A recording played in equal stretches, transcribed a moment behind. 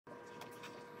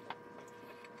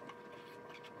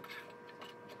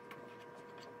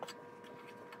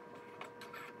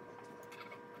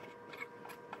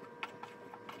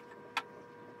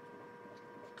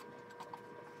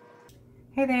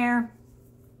Hey there.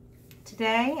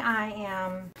 Today I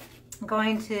am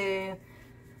going to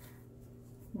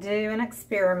do an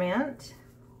experiment.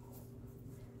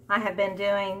 I have been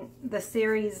doing the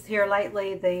series here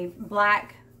lately, the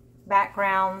black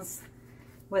backgrounds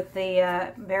with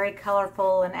the very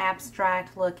colorful and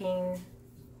abstract looking,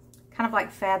 kind of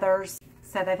like feathers.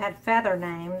 So they've had feather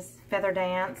names, Feather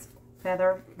Dance,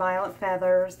 Feather, Violet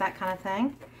Feathers, that kind of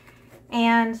thing.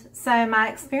 And so my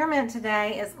experiment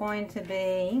today is going to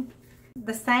be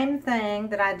the same thing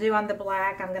that I do on the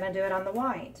black, I'm going to do it on the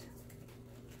white.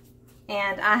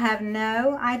 And I have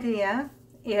no idea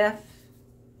if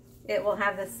it will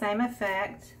have the same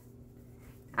effect.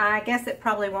 I guess it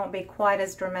probably won't be quite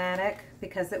as dramatic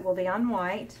because it will be on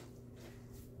white.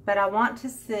 But I want to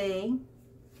see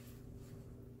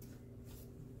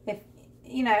if,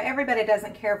 you know, everybody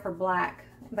doesn't care for black.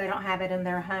 They don't have it in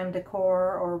their home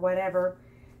decor or whatever.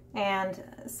 And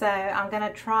so I'm going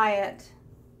to try it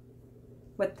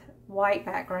with white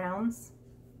backgrounds.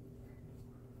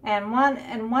 And one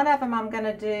of them I'm going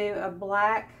to do a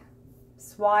black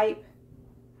swipe,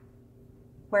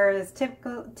 whereas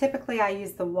typically I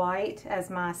use the white as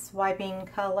my swiping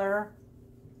color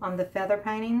on the feather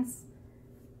paintings.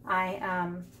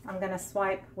 I'm going to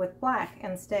swipe with black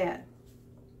instead.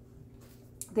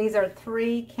 These are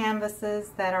 3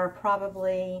 canvases that are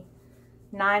probably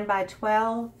 9 by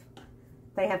 12.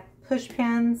 They have push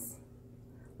pins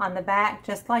on the back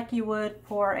just like you would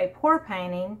for a pour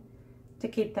painting to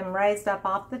keep them raised up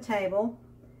off the table.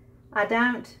 I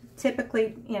don't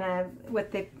typically, you know,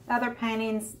 with the other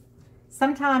paintings,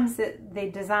 sometimes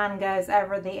the design goes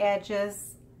over the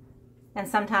edges and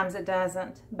sometimes it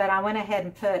doesn't. But I went ahead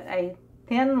and put a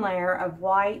thin layer of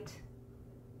white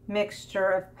mixture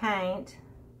of paint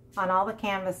on all the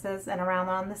canvases and around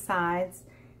on the sides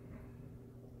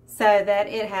so that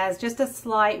it has just a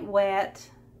slight wet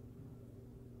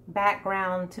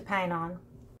background to paint on.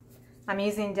 I'm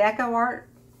using DecoArt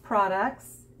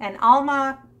products and all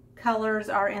my colors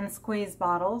are in squeeze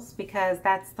bottles because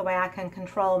that's the way I can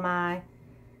control my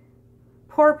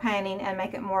pour painting and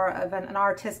make it more of an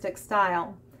artistic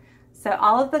style. So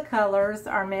all of the colors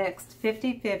are mixed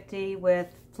 50-50 with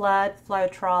Flood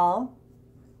Floetrol.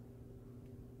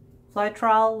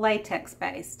 Floetrol latex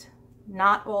based,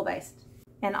 not oil based.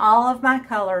 And all of my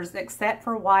colors except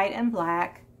for white and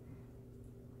black,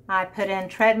 I put in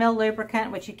treadmill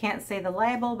lubricant, which you can't see the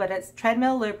label, but it's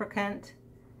treadmill lubricant,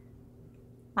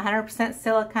 100%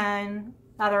 silicone.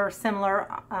 Other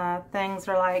similar things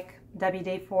are like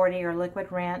WD-40 or liquid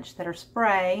wrench that are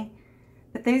spray,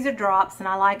 but these are drops and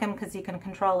I like them because you can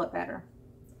control it better.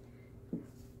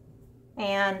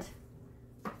 And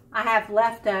I have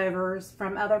leftovers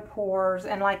from other pours,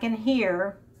 and like in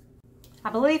here, I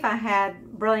believe I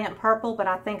had brilliant purple, but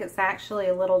I think it's actually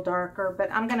a little darker. But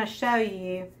I'm going to show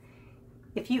you,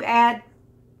 if you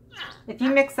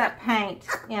mix up paint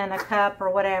in a cup or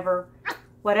whatever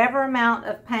amount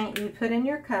of paint you put in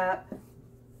your cup,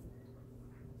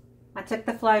 I took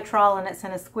the Floetrol and it's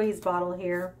in a squeeze bottle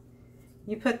here.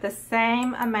 You put the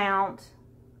same amount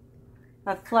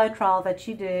of Floetrol that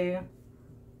you do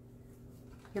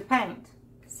your paint.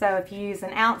 So if you use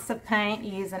 1 ounce of paint,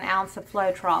 you use 1 ounce of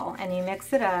Floetrol and you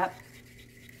mix it up.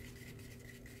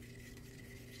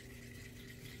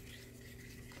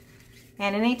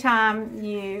 And anytime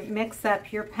you mix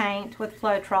up your paint with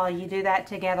Floetrol, you do that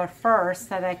together first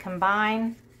so they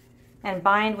combine and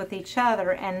bind with each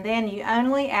other, and then you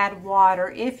only add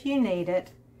water if you need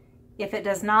it, if it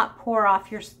does not pour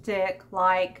off your stick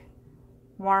like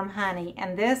warm honey.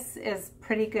 And this is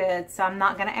pretty good, so I'm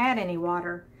not going to add any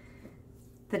water.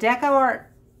 The DecoArt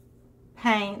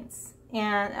paints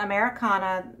in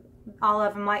Americana, all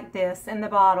of them like this in the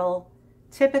bottle,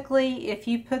 typically if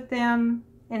you put them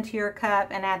into your cup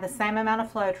and add the same amount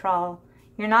of Floetrol,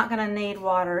 you're not going to need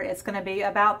water. It's going to be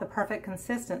about the perfect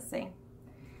consistency.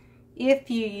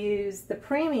 If you use the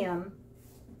premium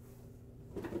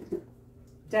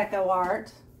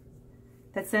DecoArt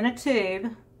that's in a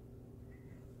tube,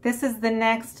 this is the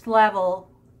next level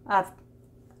of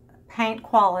paint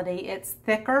quality. It's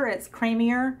thicker, it's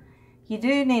creamier. You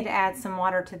do need to add some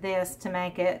water to this to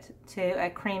make it to a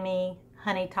creamy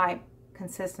honey type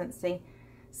consistency.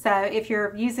 So if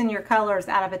you're using your colors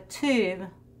out of a tube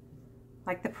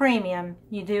like the premium,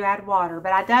 you do add water,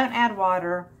 but I don't add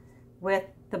water with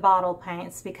the bottle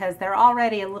paints because they're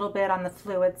already a little bit on the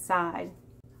fluid side.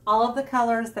 All of the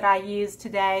colors that I use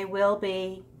today will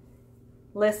be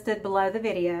listed below the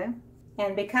video.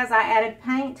 And because I added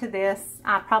paint to this,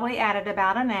 I probably added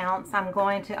about 1 ounce. I'm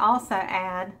going to also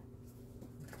add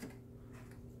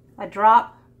a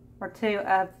drop or 2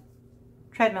 of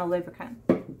treadmill lubricant.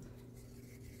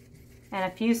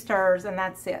 and a few stirs, and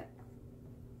that's it.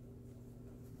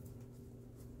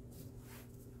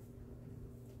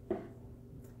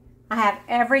 I have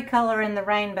every color in the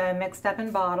rainbow mixed up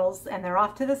in bottles, and they're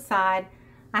off to the side.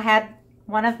 I had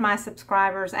one of my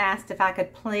subscribers asked if I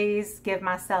could please give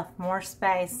myself more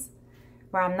space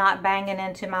where I'm not banging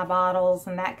into my bottles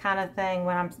and that kind of thing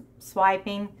when I'm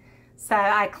swiping. So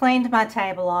I cleaned my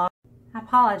table off. I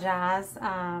apologize,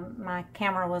 my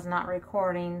camera was not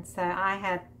recording, so I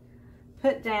had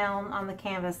put down on the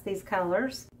canvas these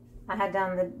colors. I had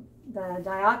done the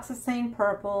dioxazine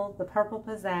purple, the purple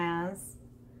pizzazz,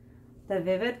 the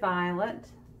vivid violet,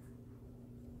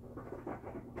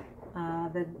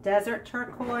 the desert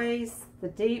turquoise, the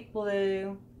deep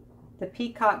blue, the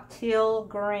peacock teal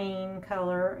green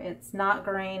color. It's not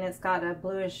green, it's got a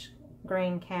bluish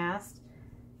green cast,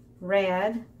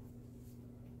 red,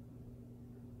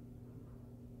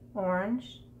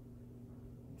 orange,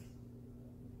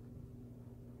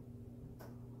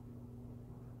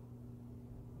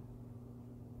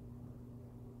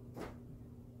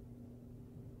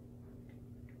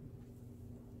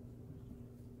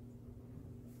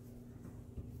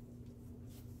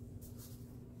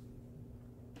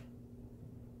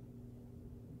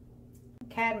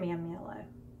 cadmium yellow,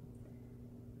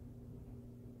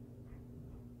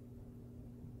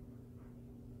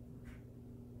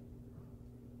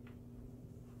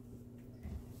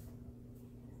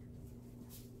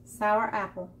 sour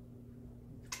apple,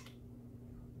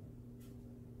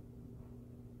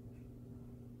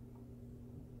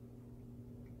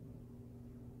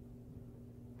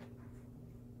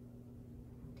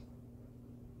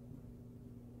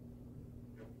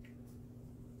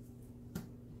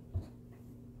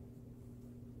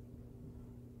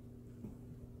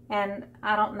 and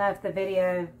I don't know if the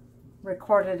video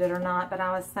recorded it or not, but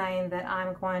I was saying that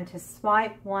I'm going to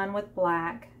swipe one with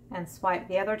black and swipe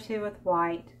the other two with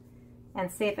white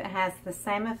and see if it has the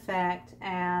same effect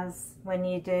as when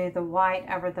you do the white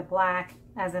over the black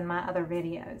as in my other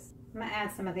videos. I'm going to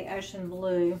add some of the ocean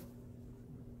blue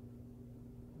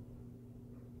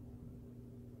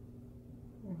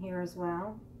in here as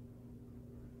well.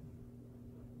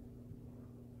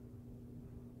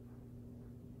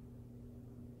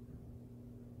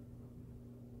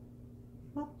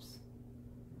 Oops.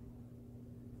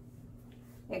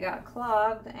 It got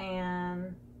clogged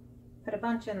and put a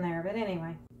bunch in there, but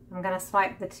anyway. I'm going to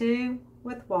swipe the two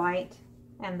with white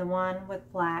and the one with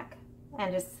black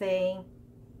and just see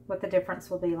what the difference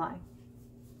will be like.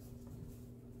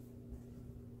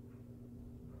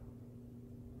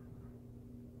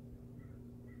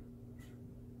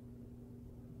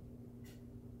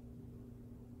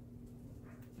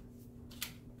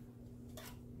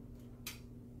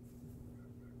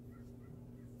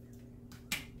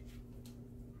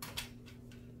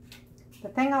 The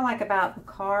thing I like about the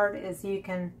card is you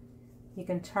can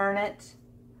turn it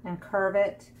and curve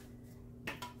it.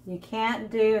 You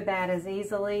can't do that as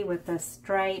easily with a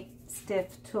straight,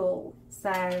 stiff tool.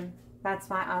 So that's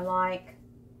why I like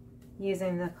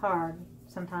using the card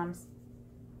sometimes.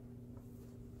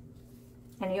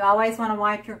 And you always want to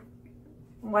wipe your,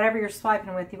 whatever you're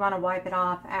swiping with, you want to wipe it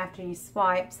off after you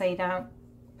swipe so you don't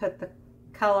put the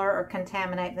color or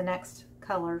contaminate the next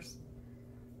colors.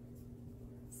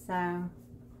 So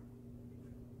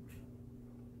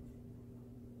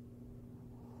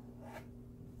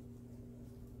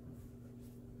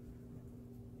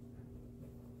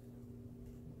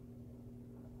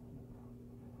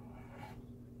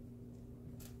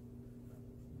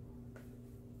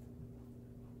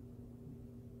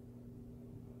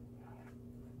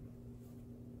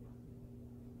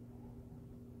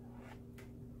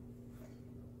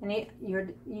and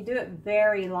you do it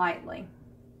very lightly.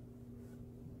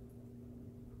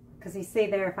 Because you see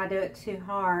there, if I do it too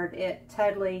hard, it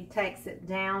totally takes it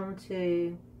down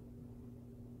to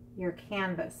your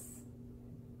canvas.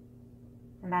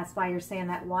 And that's why you're seeing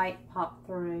that white pop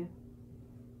through.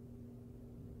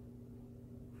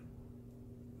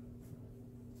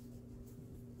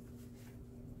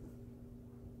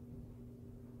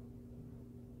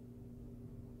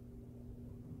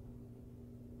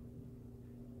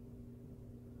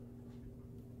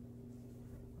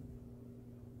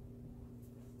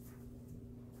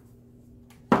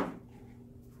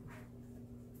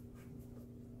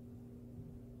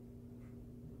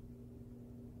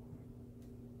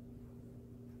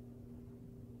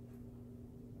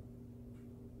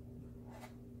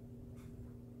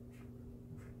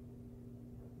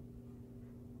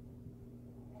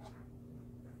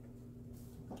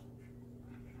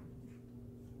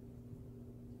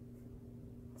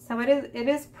 So it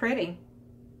is pretty.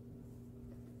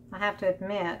 I have to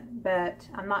admit, but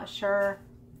I'm not sure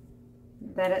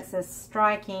that it's as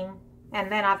striking.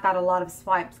 And then I've got a lot of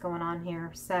swipes going on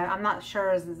here, so I'm not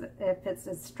sure if it's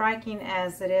as striking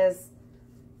as it is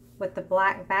with the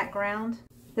black background.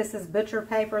 This is butcher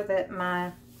paper that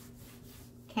my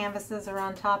canvases are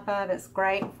on top of. It's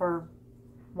great for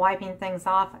wiping things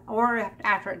off, or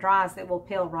after it dries it will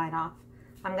peel right off.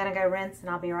 I'm going to go rinse and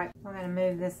I'll be right back. I'm going to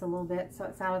move this a little bit so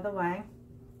it's out of the way.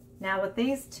 Now with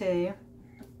these two,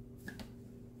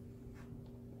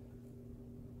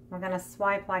 I'm going to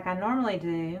swipe like I normally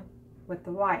do with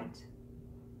the white.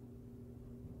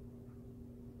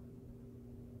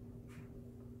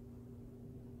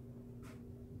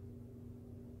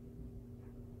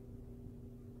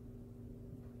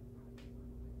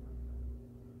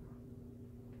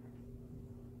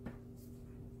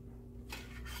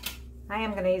 I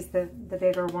am going to use the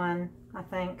bigger one, I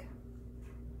think,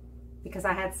 because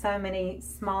I had so many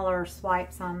smaller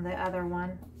swipes on the other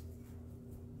one.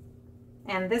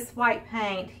 And this white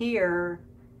paint here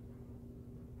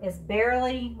is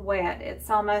barely wet. It's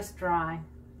almost dry.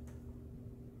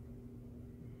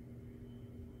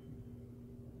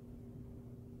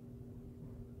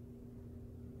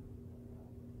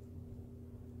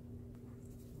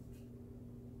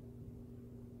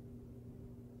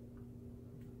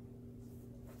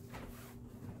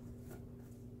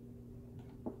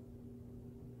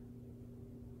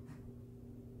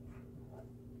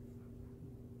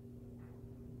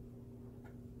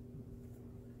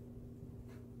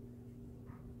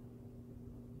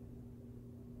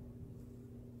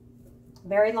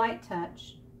 Very light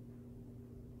touch.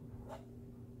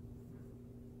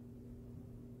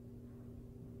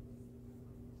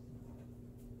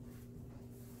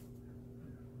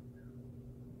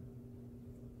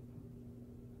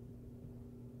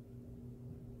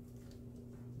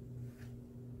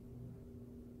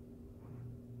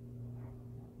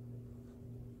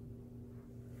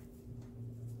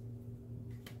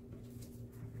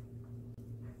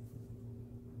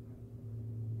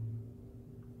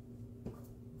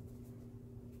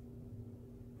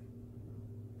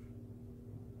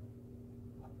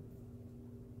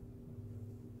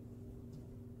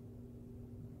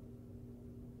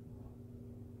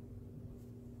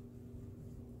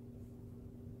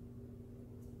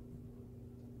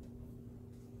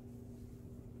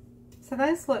 So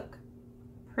those look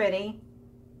pretty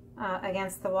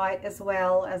against the white as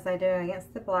well as they do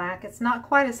against the black. It's not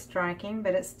quite as striking,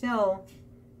 but it's still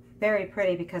very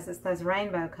pretty because it's those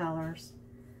rainbow colors.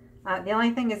 The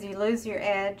only thing is you lose your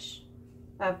edge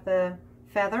of the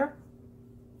feather.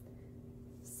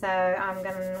 So I'm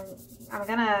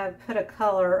gonna put a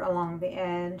color along the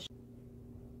edge.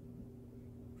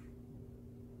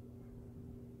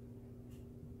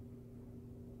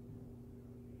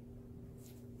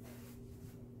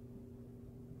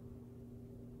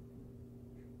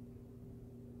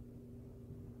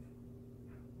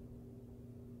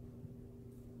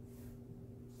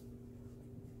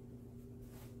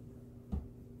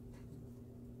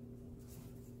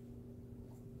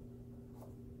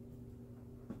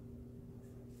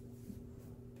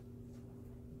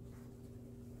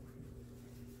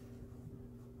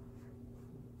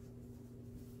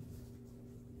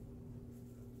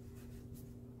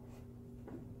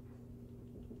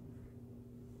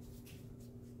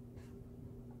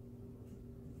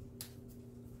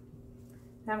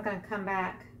 Now I'm going to come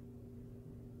back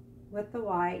with the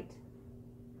white.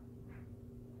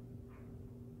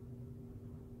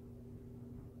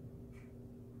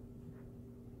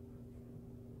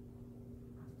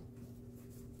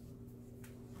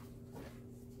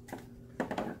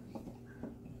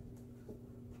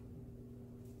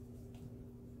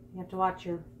 You have to watch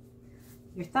your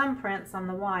thumbprints on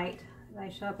the white. They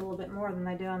show up a little bit more than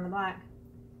they do on the black.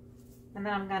 And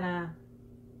then I'm going to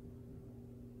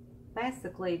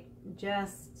basically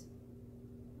just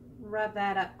rub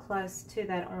that up close to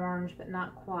that orange, but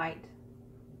not quite.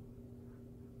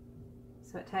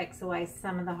 So it takes away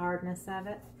some of the hardness of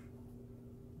it.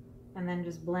 And then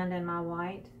just blend in my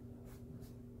white.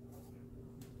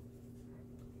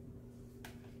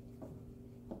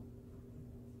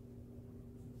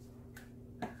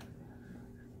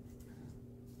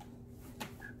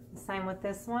 Same with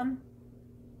this one.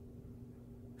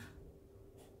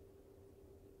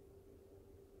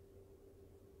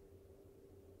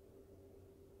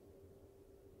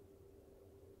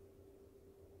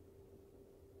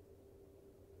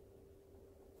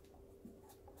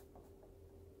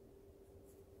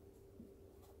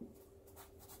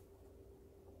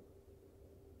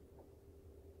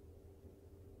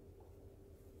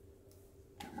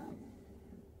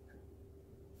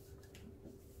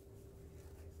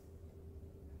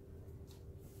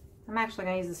 I'm actually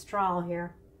going to use a straw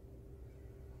here.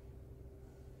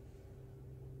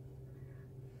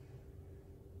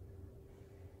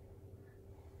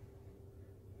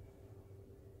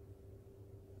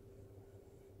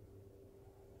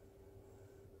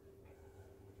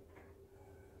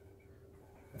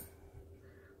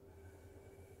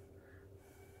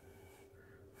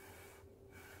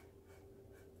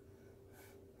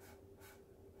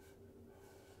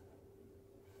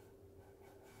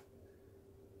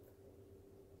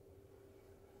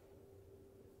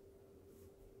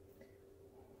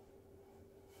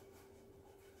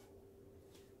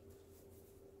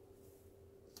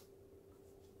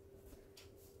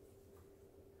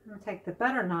 I'll take the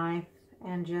butter knife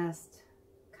and just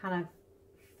kind of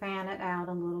fan it out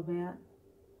a little bit.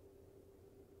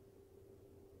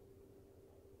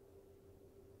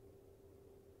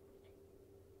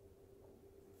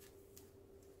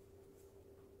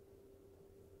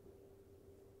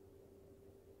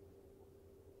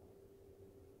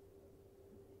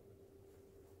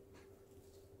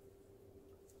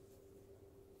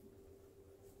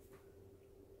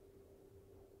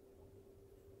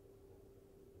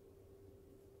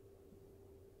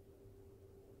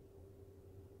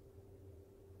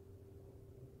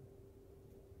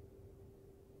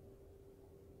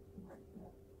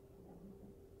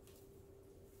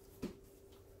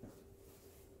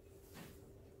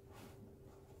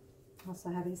 Also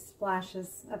have these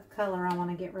splashes of color I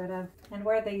want to get rid of. And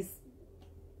where these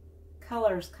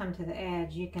colors come to the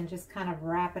edge, you can just kind of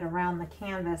wrap it around the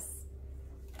canvas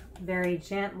very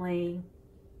gently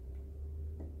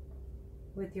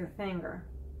with your finger.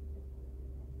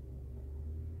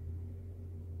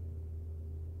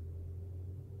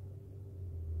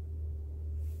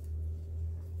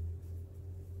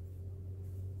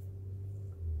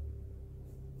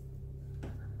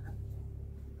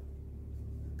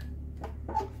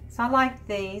 So I like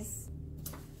these.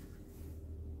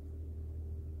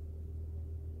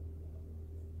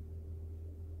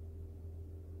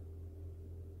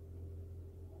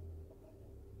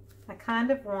 I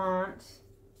kind of want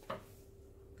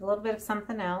a little bit of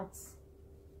something else.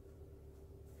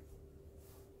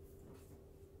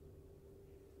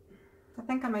 I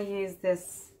think I'm going to use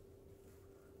this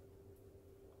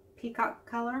peacock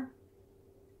color.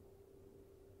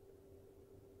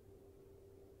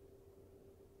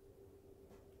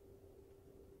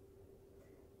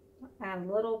 Add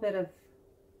a little bit of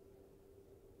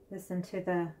this into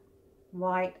the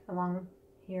white along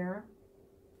here.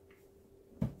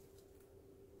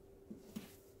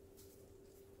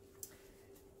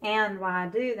 And while I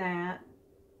do that,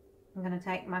 I'm going to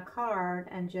take my card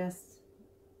and just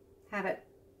have it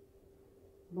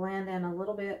blend in a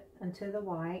little bit into the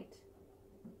white.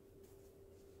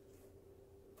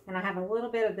 And I have a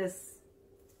little bit of this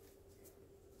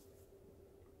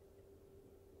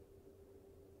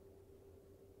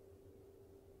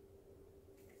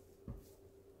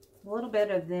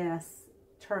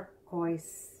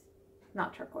turquoise,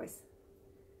 not turquoise,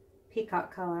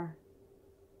 peacock color.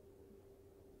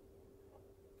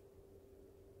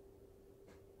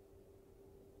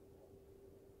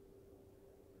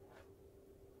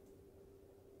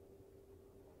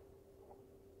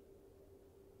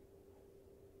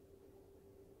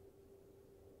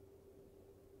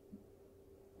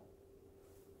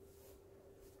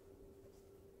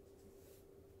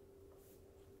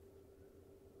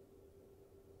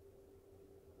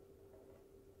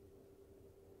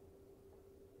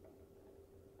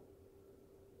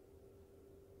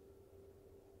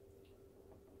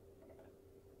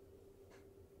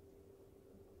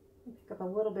 Pick up a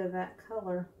little bit of that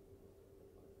color.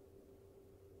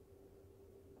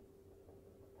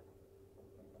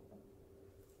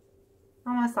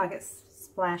 Almost like it's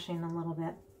splashing a little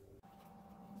bit.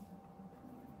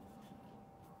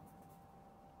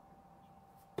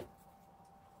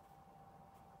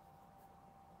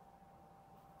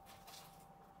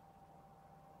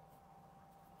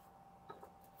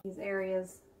 These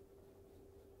areas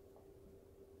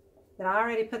that I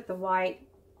already put the white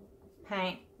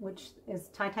paint, which is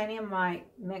titanium white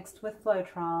mixed with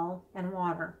Floetrol and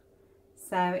water.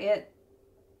 So it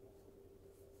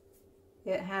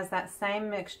has that same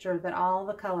mixture that all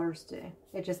the colors do.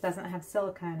 It just doesn't have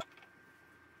silicone.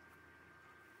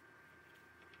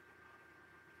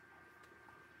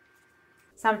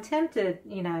 So I'm tempted,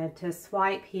 you know, to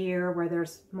swipe here where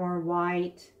there's more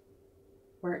white,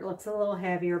 where it looks a little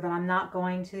heavier, but I'm not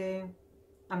going to.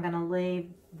 I'm going to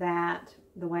leave that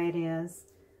the way it is.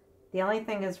 The only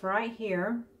thing is right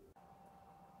here.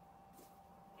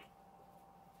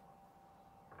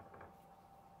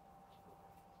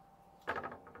 Trying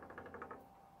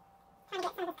to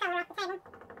get some of this color off the table.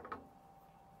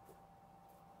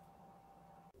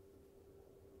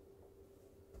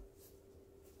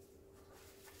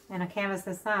 And a canvas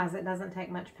this size, it doesn't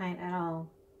take much paint at all.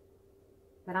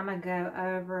 But I'm going to go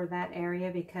over that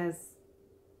area because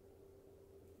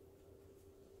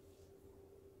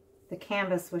the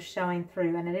canvas was showing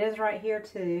through, and it is right here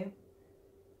too.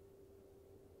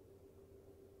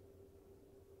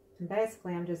 And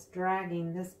basically I'm just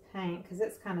dragging this paint because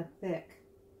it's kind of thick.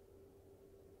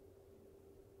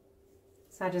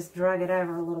 So I just drug it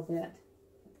over a little bit.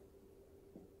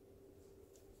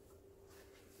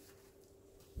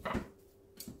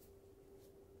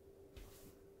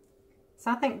 So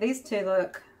I think these two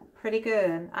look pretty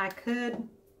good. I could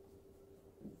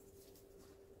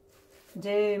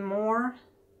do more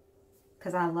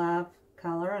because I love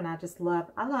color and I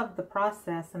love the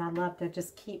process, and I love to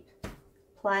just keep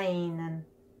playing and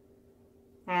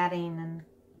adding and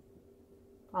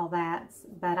all that.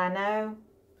 But I know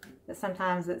that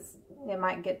sometimes it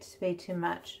might get to be too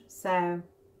much. So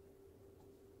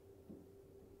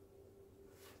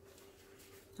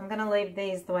I'm going to leave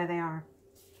these the way they are.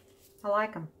 I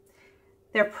like them.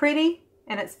 They're pretty,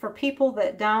 and it's for people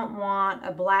that don't want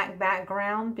a black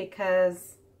background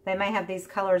because they may have these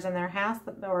colors in their house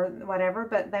or whatever,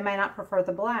 but they may not prefer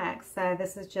the black. So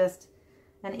this is just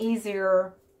an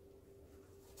easier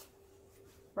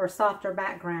or softer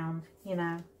background, you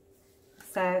know.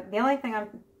 So the only thing I'm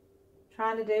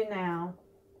trying to do now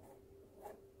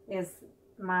is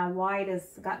my white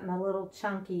has gotten a little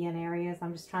chunky in areas.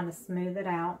 I'm just trying to smooth it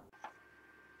out.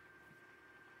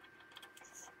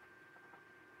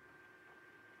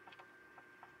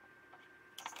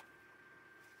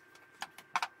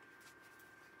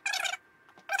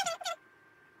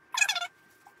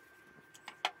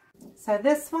 So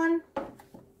this one,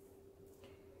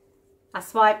 I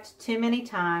swiped too many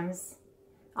times.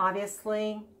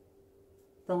 Obviously,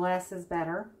 the less is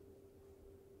better.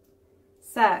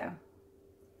 So,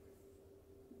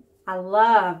 I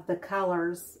love the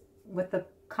colors with the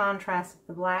contrast of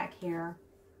the black here.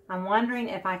 I'm wondering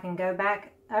if I can go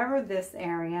back over this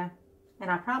area, and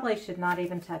I probably should not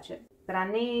even touch it. But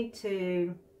I need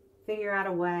to figure out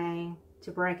a way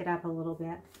to break it up a little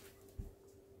bit.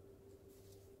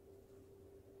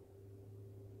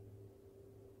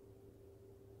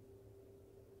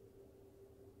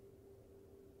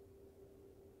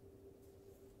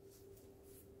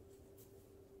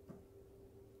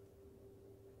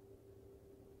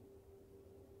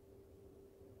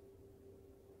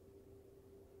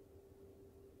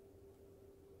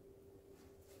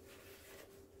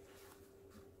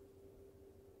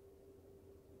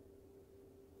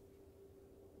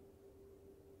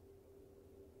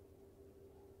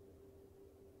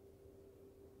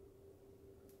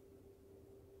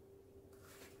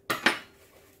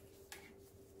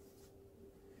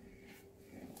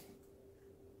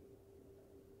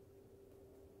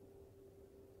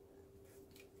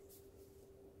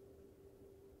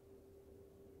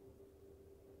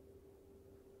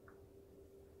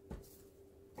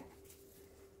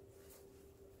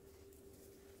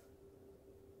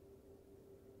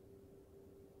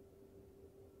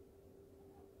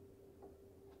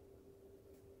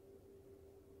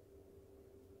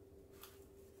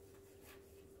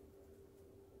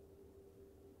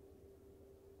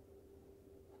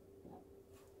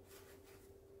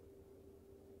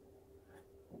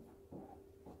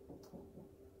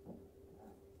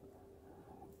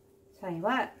 Tell you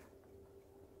what.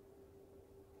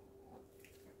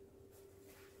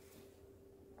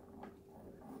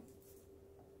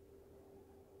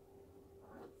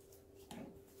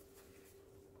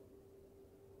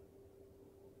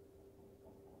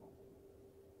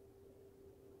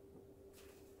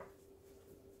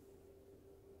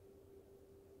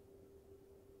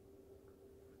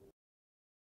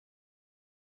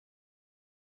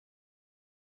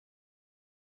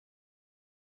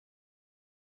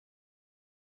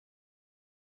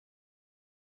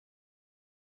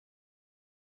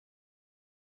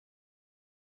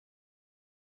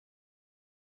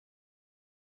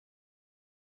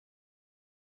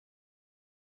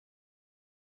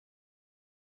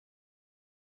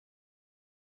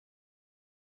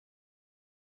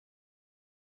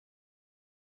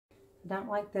 I don't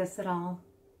like this at all,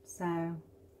 so I'm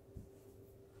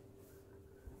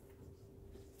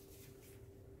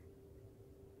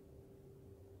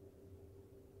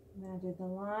going to do the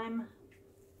lime.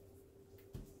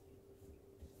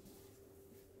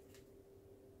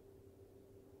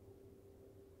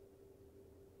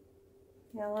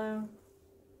 Yellow.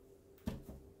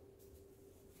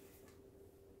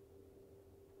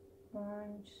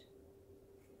 Orange.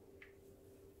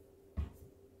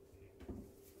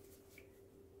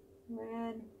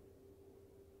 red.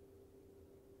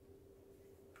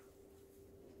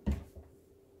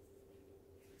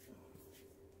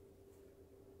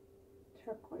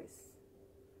 Turquoise.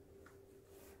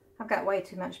 I've got way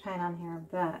too much paint on here,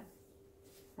 but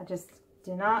I just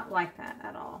do not like that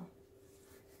at all.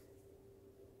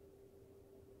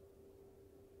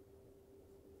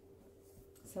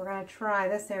 So we're going to try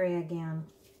this area again.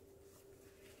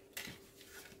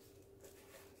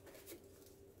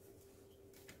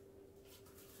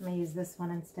 I'm going to use this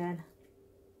one instead.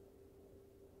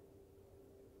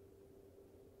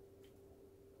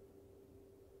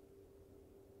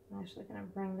 I'm actually going to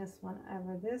bring this one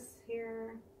over this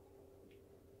here.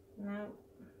 Nope.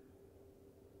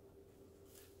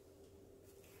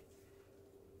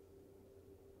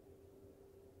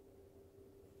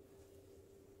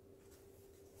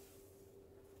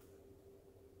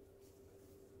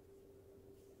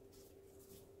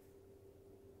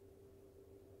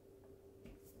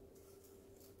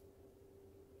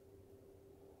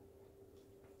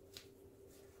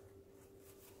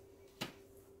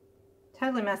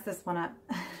 Totally messed this one up.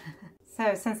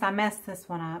 So since I messed this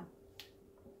one up,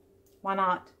 why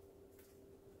not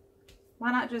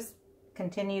just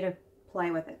continue to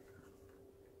play with it?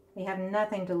 You have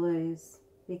nothing to lose,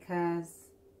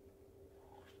 because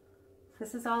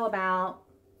this is all about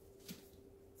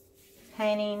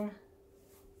painting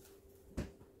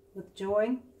with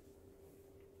joy.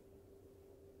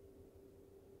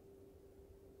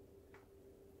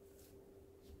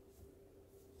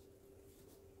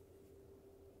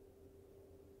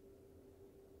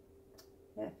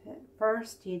 If at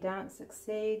first you don't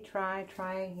succeed, try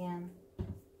again.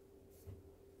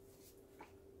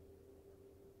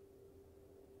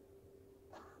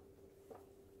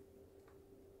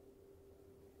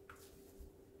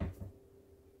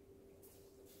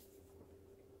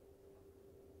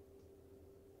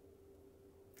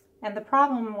 And the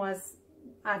problem was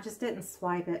I just didn't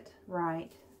swipe it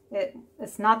right.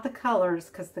 It's not the colors,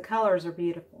 because the colors are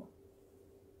beautiful.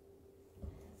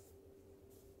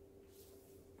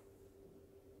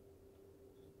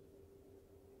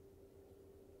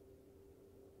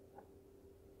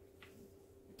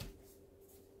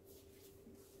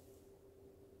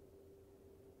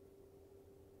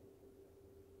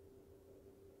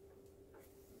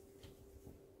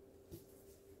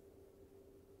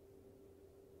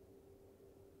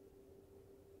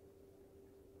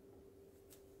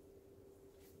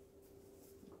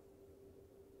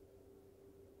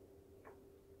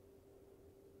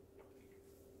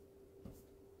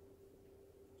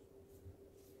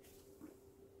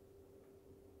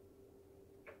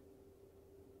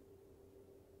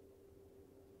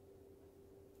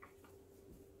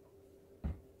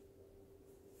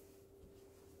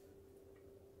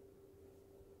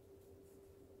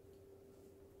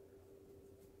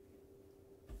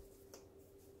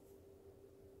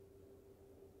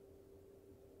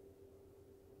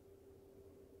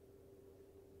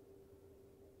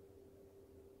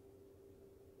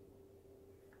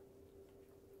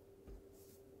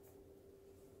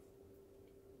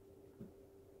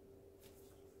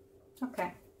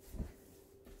 Okay.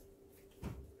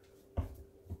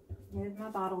 Move my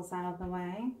bottles out of the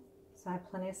way so I have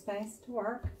plenty of space to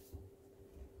work.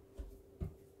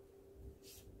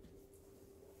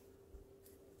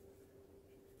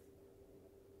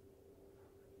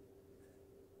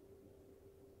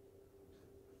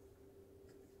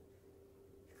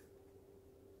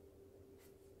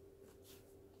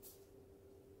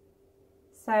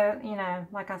 So, you know,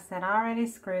 like I said, I already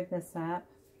screwed this up,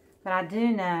 but I do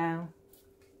know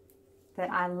that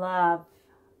I love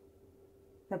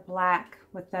the black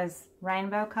with those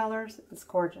rainbow colors. It's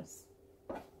gorgeous.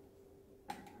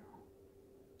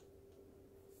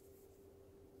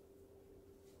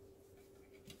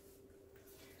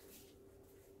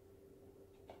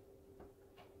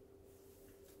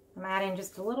 I'm adding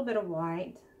just a little bit of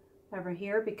white over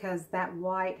here because that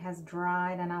white has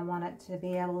dried and I want it to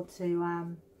be able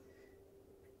to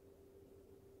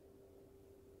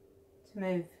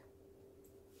move.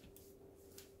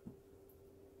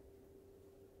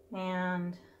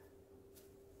 And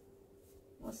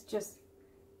let's just,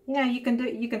 you know, you can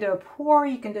do a pour,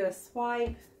 you can do a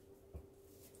swipe.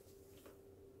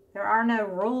 There are no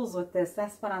rules with this.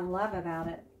 That's what I love about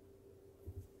it.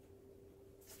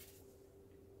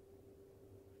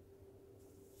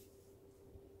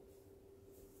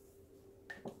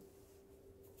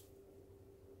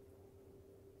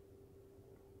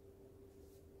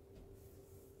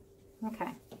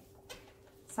 Okay,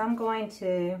 so I'm going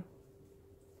to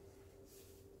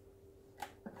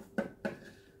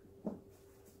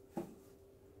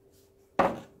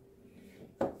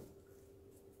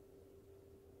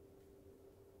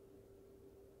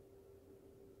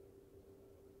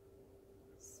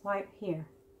swipe here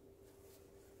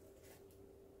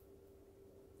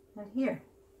and here.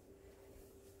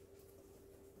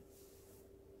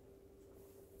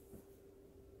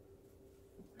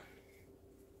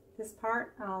 This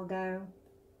part I'll go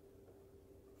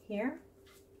here,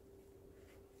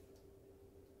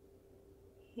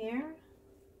 here,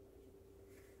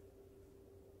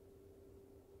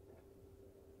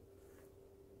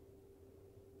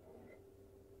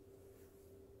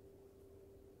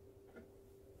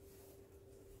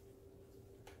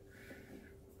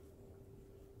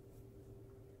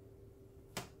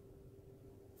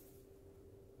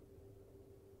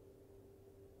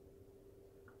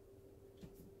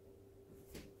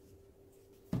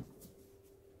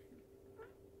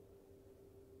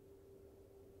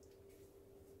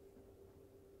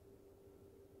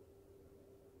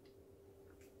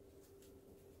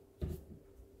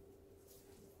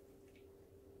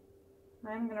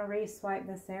 I'm going to re-swipe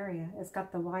this area. It's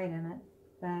got the white in it,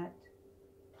 but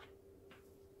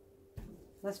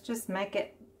let's just make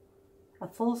it a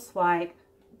full swipe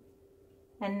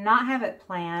and not have it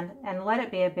planned and let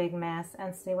it be a big mess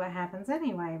and see what happens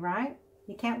anyway, right?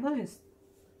 You can't lose.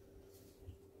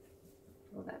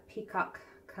 Well, that peacock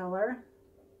color.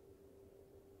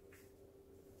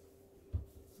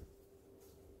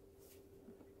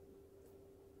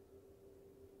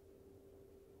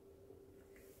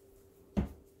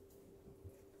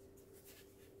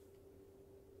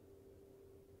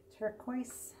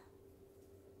 Turquoise.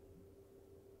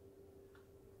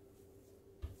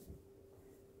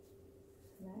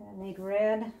 I need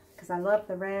red because I love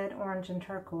the red, orange, and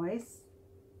turquoise.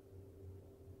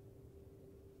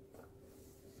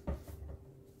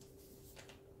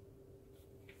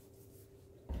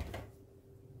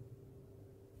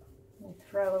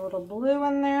 Throw a little blue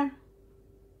in there.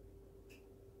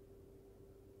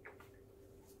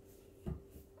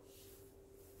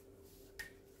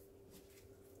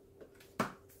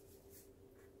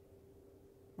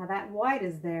 Now that white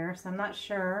is there, so I'm not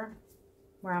sure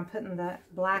where I'm putting the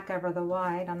black over the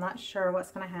white. I'm not sure what's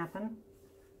going to happen.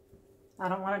 I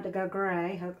don't want it to go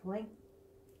gray, hopefully.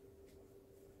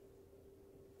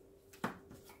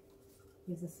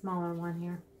 Use a smaller one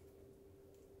here.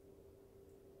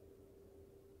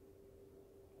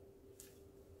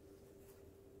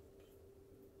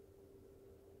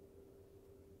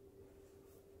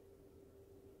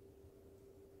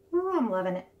 Ooh, I'm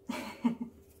loving it.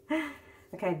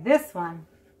 Okay, this one.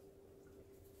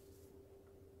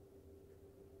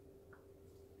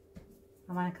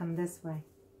 I want to come this way.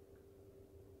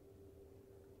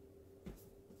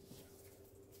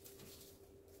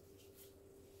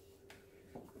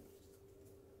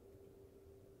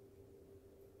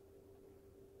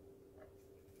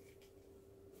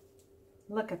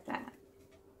 Look at that.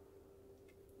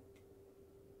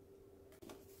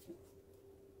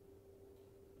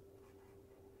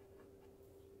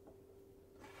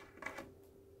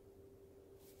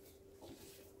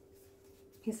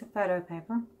 Piece of photo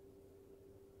paper.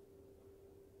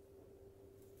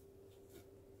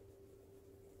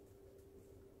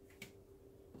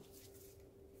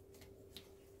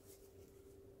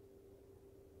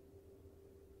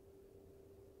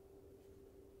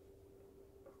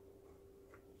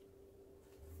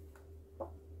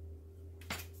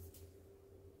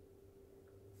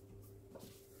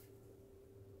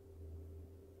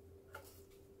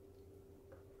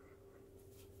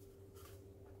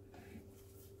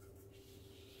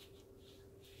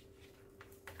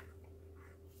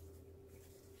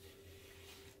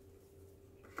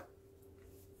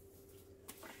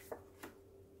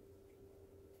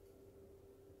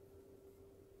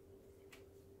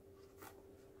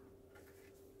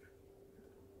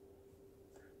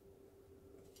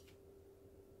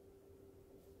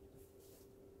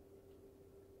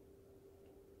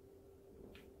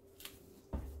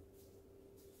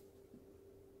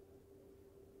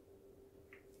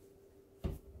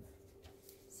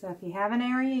 So if you have an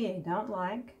area you don't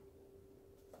like,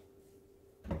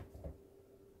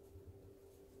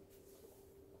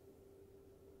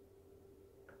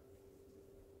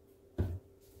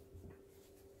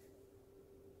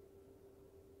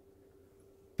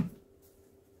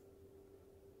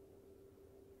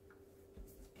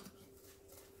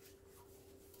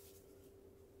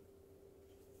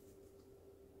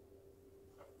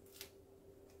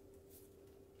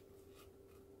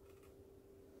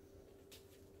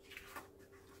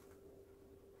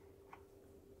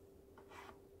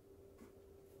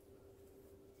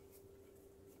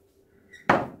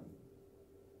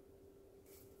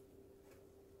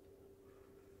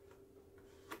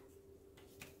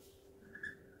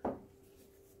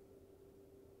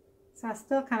 So I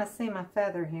still kind of see my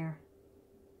feather here.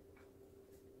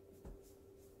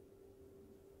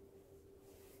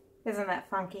 Isn't that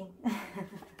funky?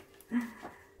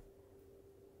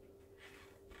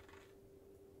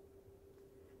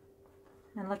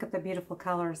 And look at the beautiful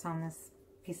colors on this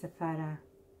piece of photo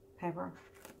paper.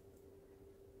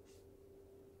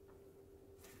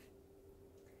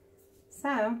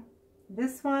 So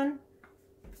this one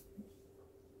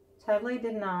totally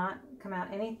did not come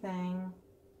out anything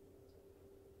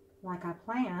like I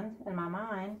planned in my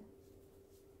mind,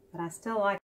 but I still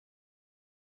like it.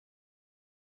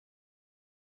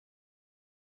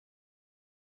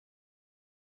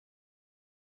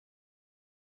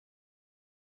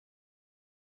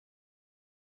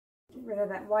 Get rid of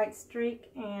that white streak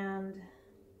and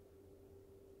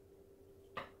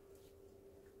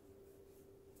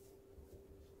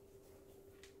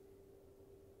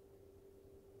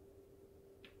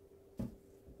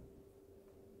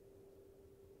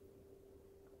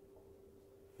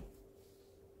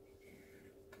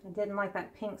I didn't like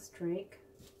that pink streak.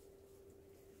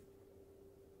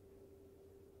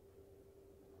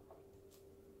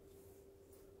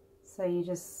 So you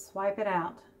just swipe it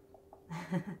out.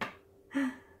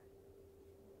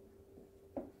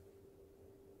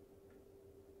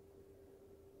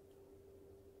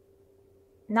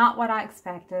 Not what I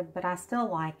expected, but I still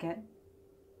like it.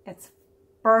 It's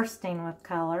bursting with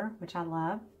color, which I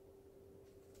love.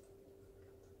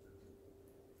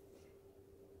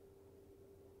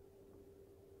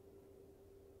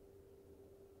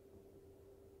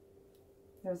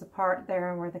 There was a part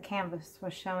there where the canvas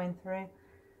was showing through.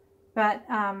 But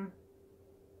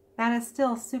that is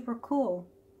still super cool.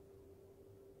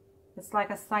 It's like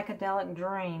a psychedelic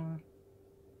dream.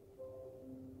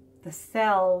 The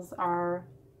cells are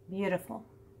beautiful.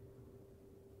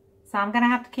 So I'm going to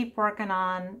have to keep working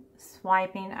on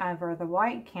swiping over the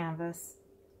white canvas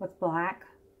with black.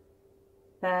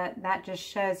 But that just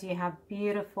shows you how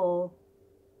beautiful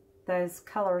those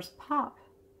colors pop.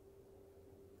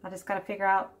 I just got to figure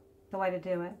out the way to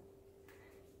do it.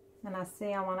 And I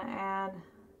see I want to add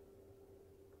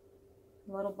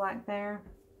a little black there.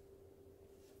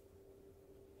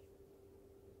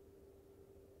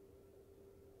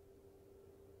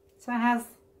 So it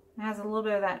has a little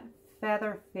bit of that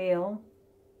feather feel.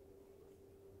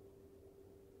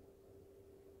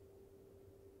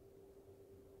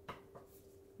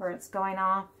 Where it's going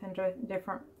off into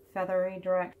different feathery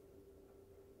directions.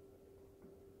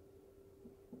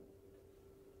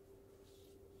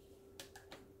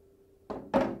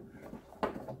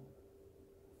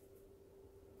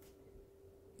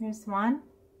 Here's one,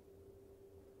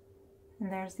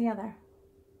 and there's the other.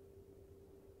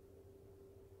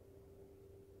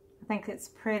 I think it's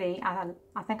pretty. I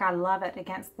think I love it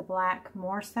against the black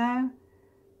more so,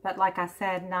 but like I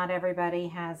said, not everybody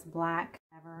has black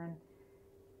ever, and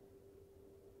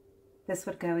this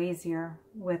would go easier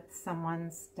with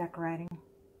someone's decorating.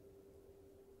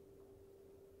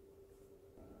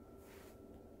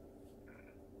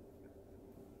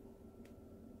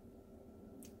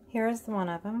 Here's one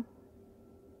of them,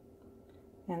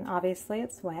 and obviously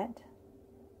it's wet.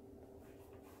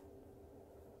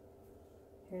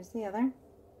 Here's the other.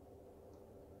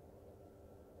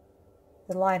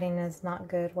 The lighting is not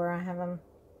good where I have them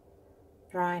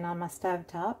drying on my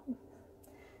stovetop,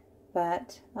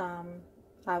 but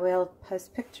I will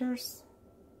post pictures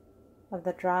of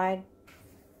the dried.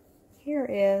 Here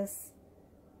is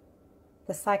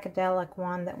the psychedelic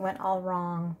one that went all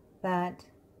wrong, but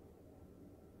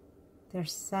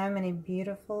there's so many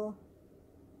beautiful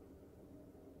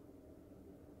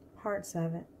parts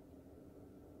of it.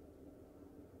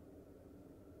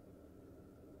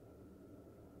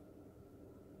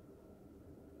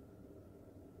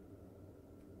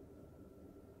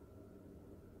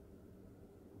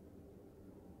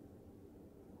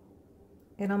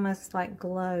 It almost like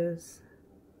glows.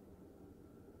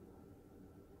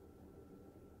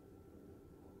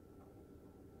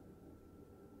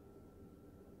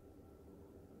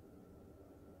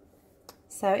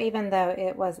 So even though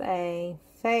it was a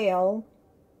fail,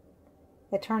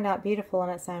 it turned out beautiful in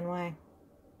its own way.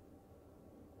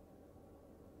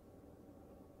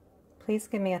 Please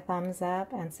give me a thumbs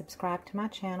up and subscribe to my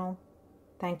channel.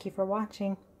 Thank you for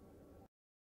watching.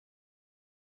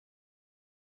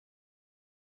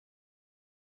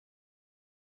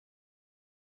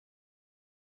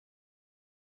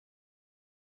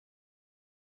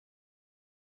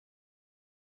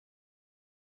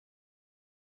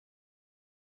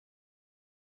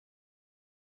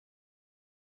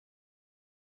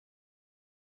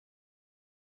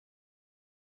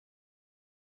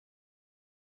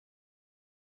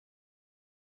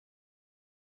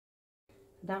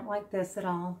 don't like this at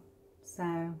all. So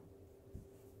I'm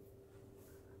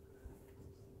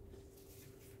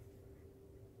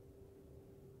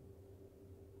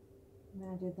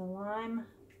going to do the lime.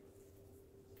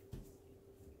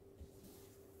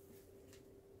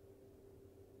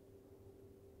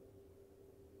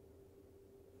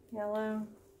 Yellow.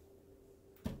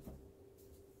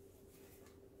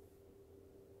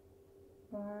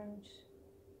 Orange.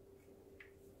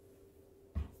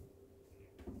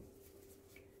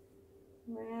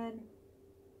 Red.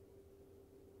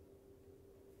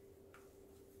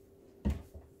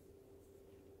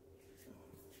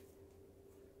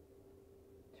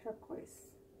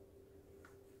 Turquoise.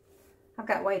 I've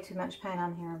got way too much paint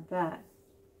on here, but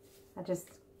I just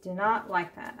do not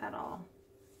like that at all.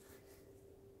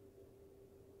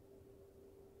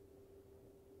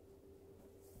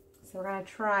 So we're going to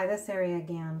try this area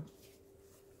again.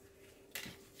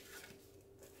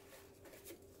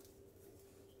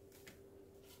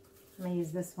 I'm going to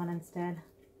use this one instead.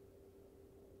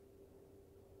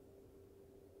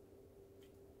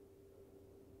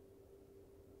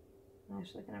 I'm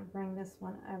actually going to bring this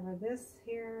one over this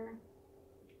here.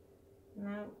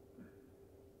 No.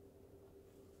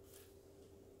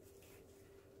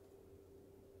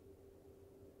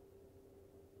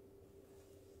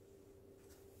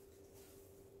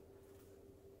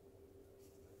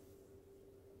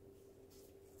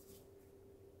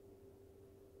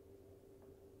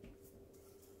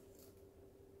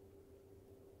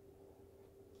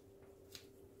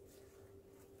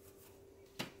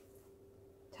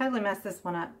 Totally messed this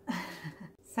one up.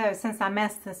 So since I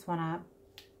messed this one up,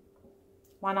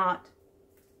 why not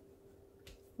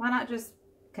just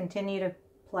continue to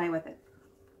play with it?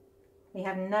 We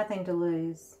have nothing to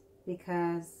lose,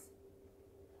 because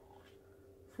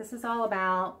this is all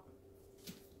about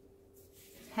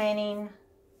painting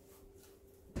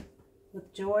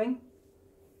with joy.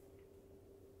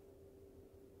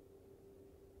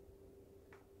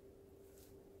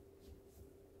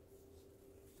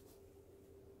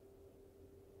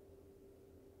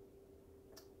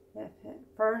 If at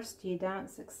first you don't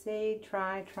succeed,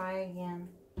 try again.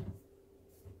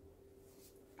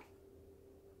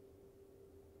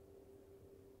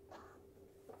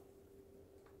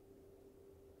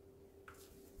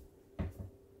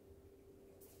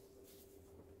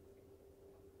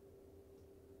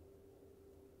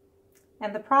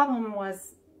 And the problem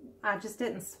was I just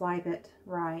didn't swipe it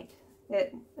right.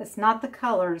 It's not the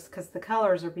colors, because the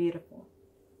colors are beautiful.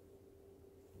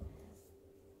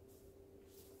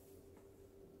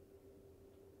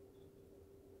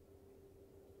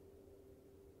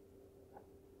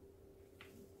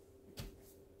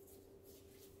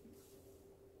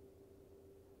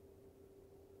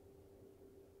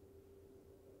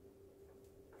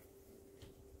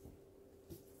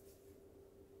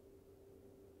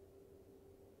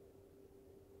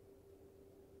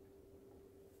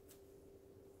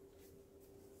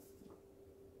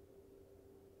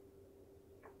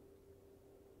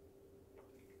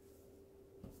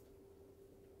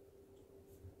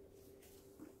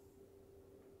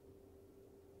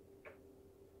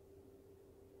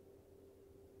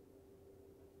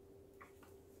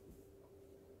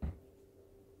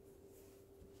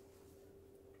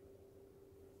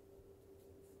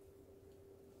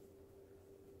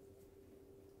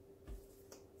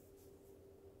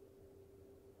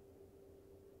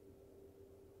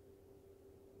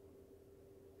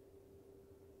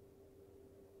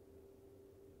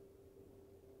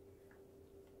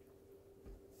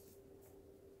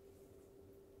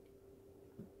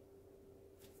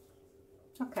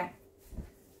 Okay.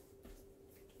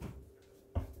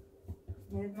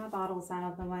 Move my bottles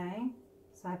out of the way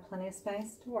so I have plenty of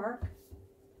space to work.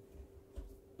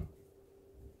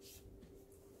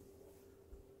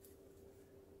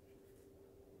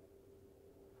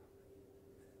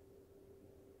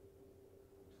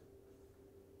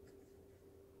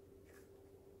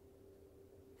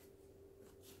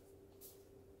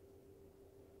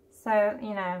 So,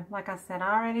 you know, like I said,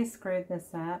 I already screwed this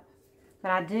up, but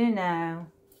I do know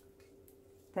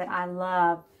that I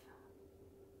love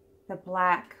the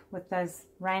black with those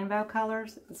rainbow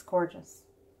colors. It's gorgeous.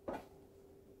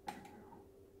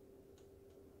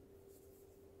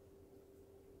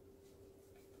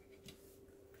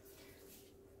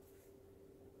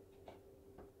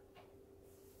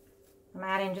 I'm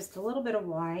adding just a little bit of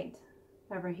white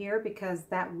over here because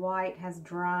that white has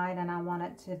dried and I want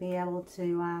it to be able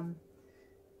to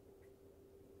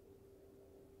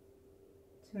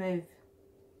move.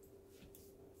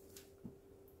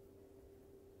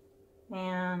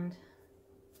 And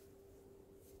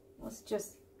let's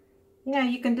just You know,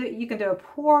 you can do a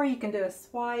pour, you can do a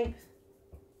swipe.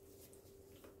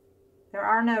 There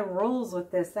are no rules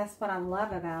with this. That's what I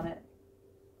love about it.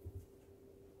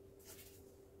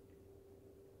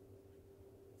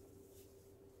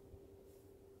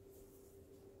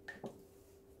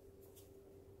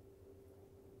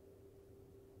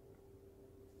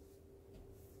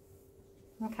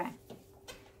 Okay,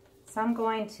 so I'm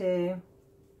going to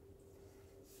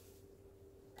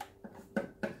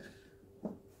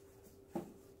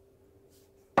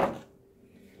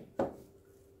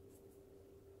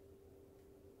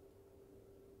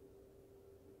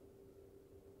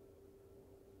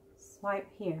swipe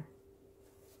here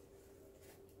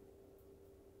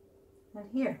and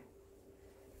here.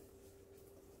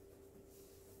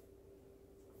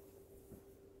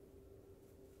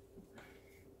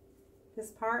 This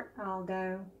part, I'll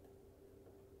go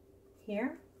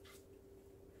here,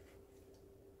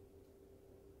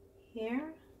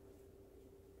 here,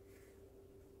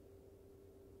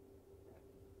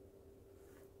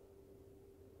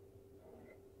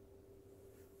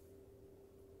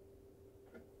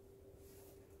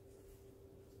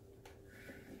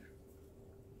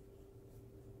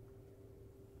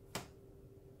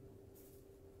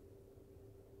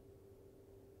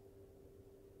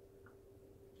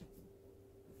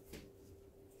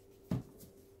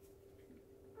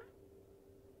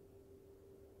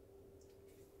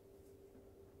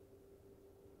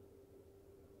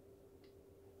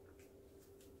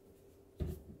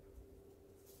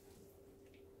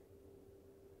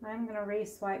 I'm going to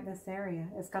re-swipe this area.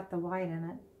 It's got the white in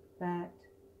it, but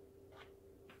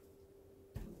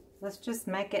let's just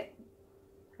make it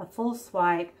a full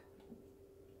swipe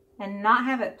and not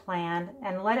have it planned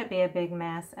and let it be a big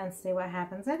mess and see what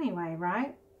happens anyway,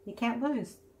 right? You can't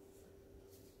lose.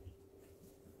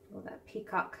 Oh, that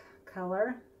peacock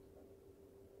color.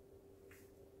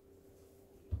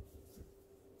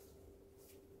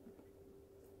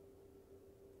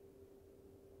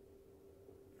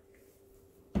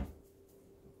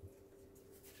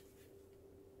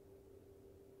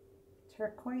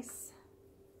 Turquoise.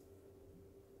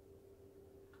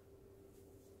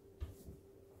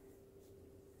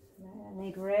 I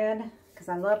need red because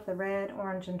I love the red,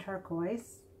 orange, and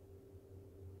turquoise.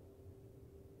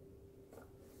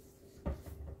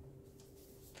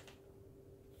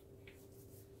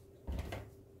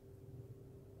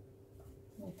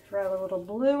 Throw a little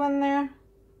blue in there.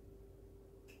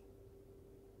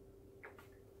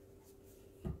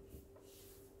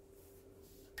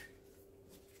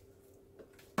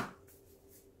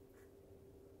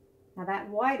 Now that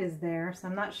white is there, so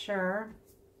I'm not sure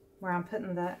where I'm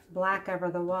putting the black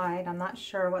over the white. I'm not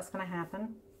sure what's going to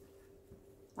happen.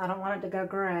 I don't want it to go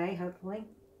gray, hopefully.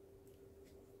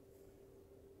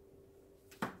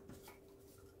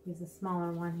 Use a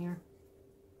smaller one here.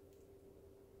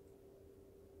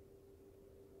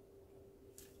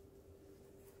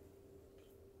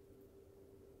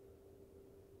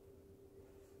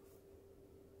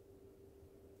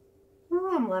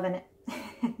 Oh, I'm loving it.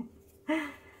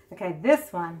 Okay,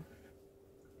 this one.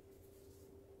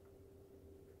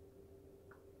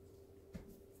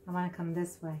 I want to come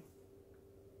this way.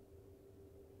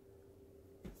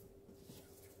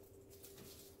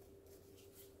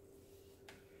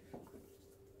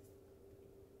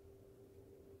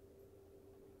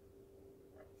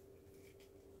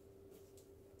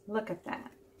 Look at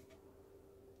that.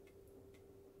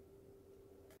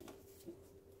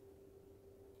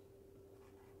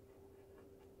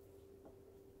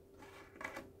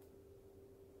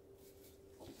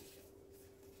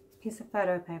 Piece of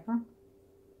photo paper.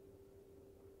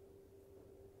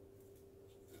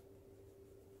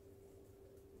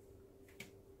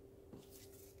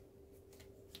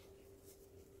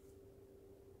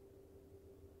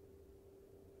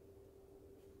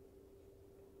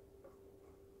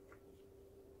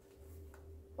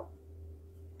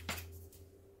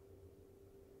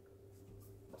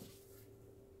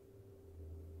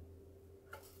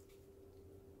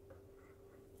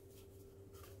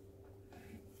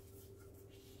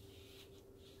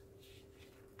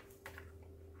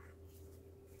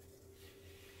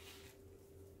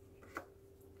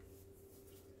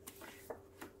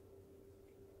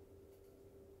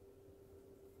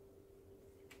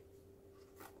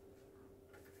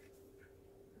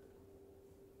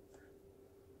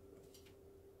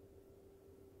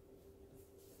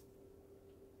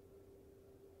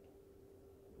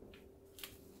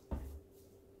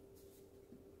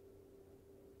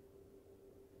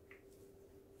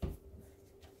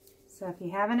 So if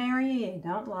you have an area you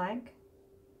don't like,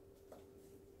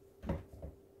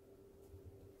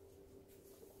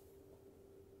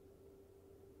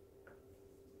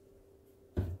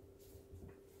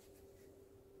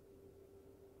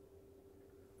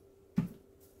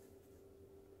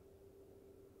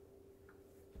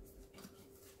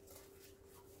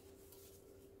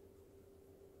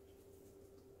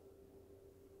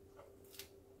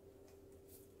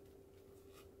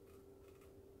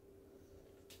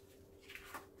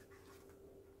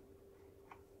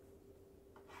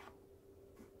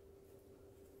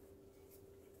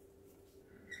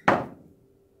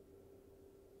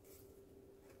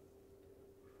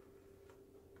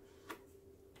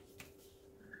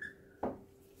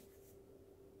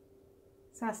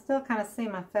 So I still kind of see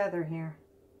my feather here.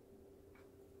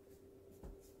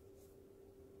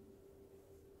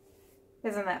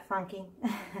 Isn't that funky?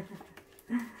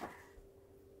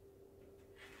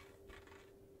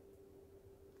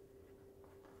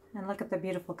 And look at the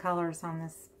beautiful colors on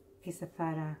this piece of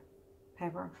photo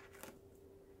paper.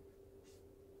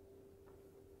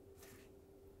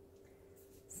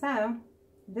 So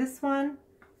this one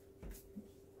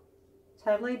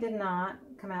totally did not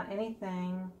come out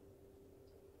anything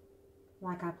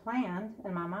like I planned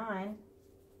in my mind,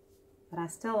 but I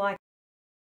still like it.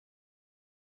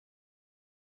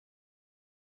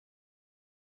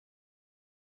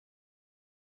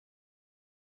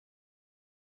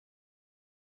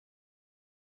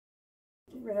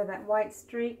 Get rid of that white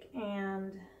streak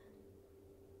and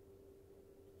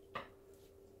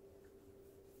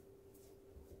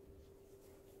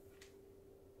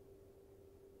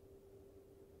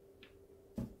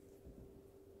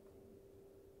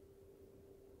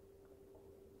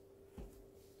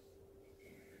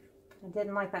I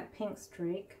didn't like that pink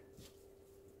streak.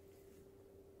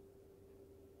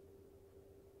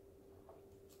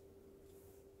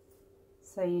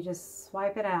 So you just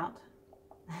swipe it out.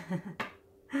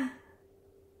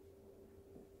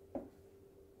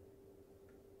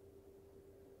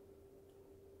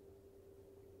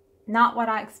 Not what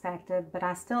I expected, but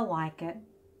I still like it.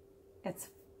 It's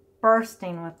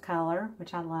bursting with color,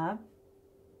 which I love.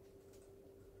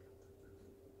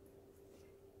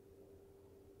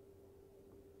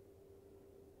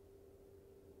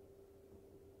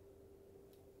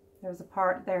 There was a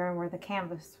part there where the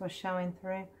canvas was showing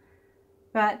through.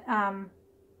 But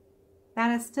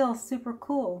that is still super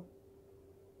cool.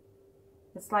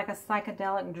 It's like a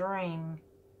psychedelic dream.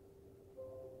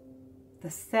 The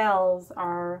cells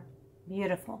are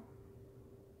beautiful.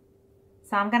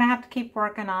 So I'm going to have to keep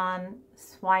working on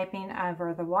swiping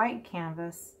over the white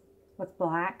canvas with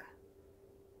black.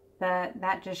 But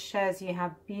that just shows you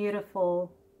how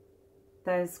beautiful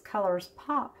those colors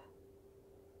pop.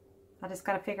 I just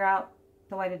got to figure out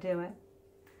the way to do it.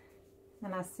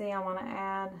 And I see I want to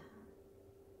add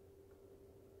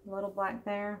a little black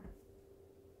there.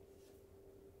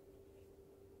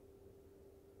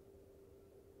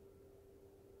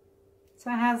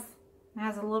 So it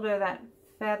has a little bit of that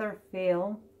feather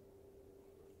feel.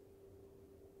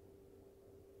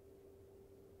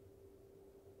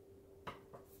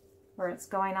 Where it's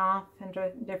going off in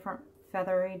different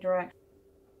feathery directions.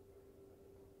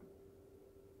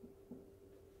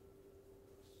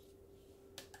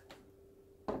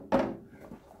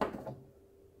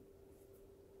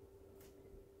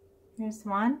 Here's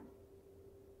one,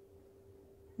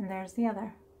 and there's the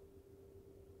other.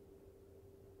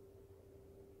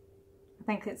 I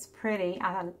think it's pretty.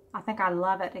 I think I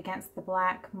love it against the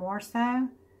black more so,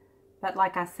 but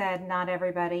like I said, not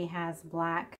everybody has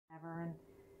black ever, and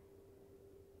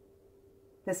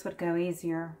this would go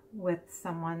easier with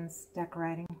someone's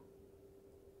decorating.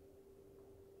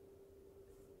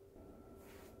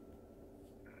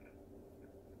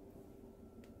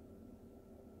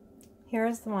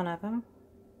 Here's one of them,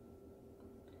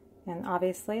 and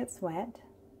obviously it's wet.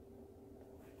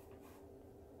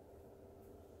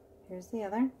 Here's the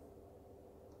other.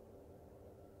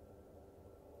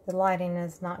 The lighting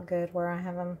is not good where I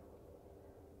have them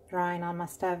drying on my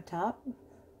stovetop,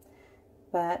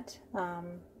 but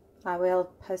I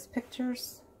will post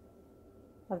pictures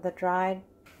of the dried.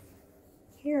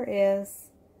 Here is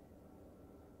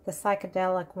the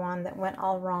psychedelic one that went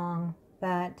all wrong,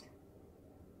 but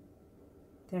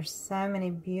there's so many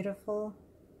beautiful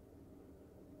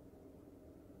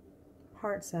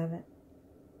parts of it.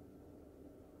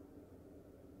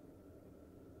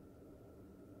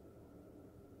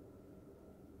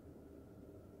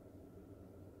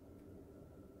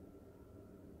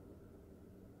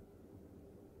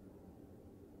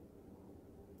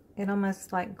 It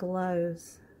almost like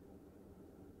glows.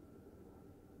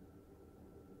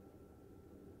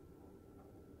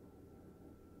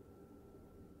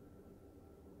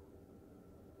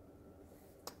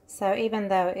 So even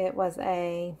though it was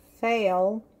a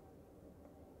fail,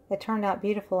 it turned out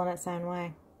beautiful in its own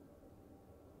way.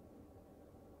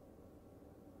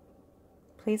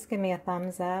 Please give me a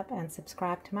thumbs up and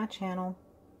subscribe to my channel.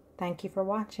 Thank you for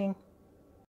watching.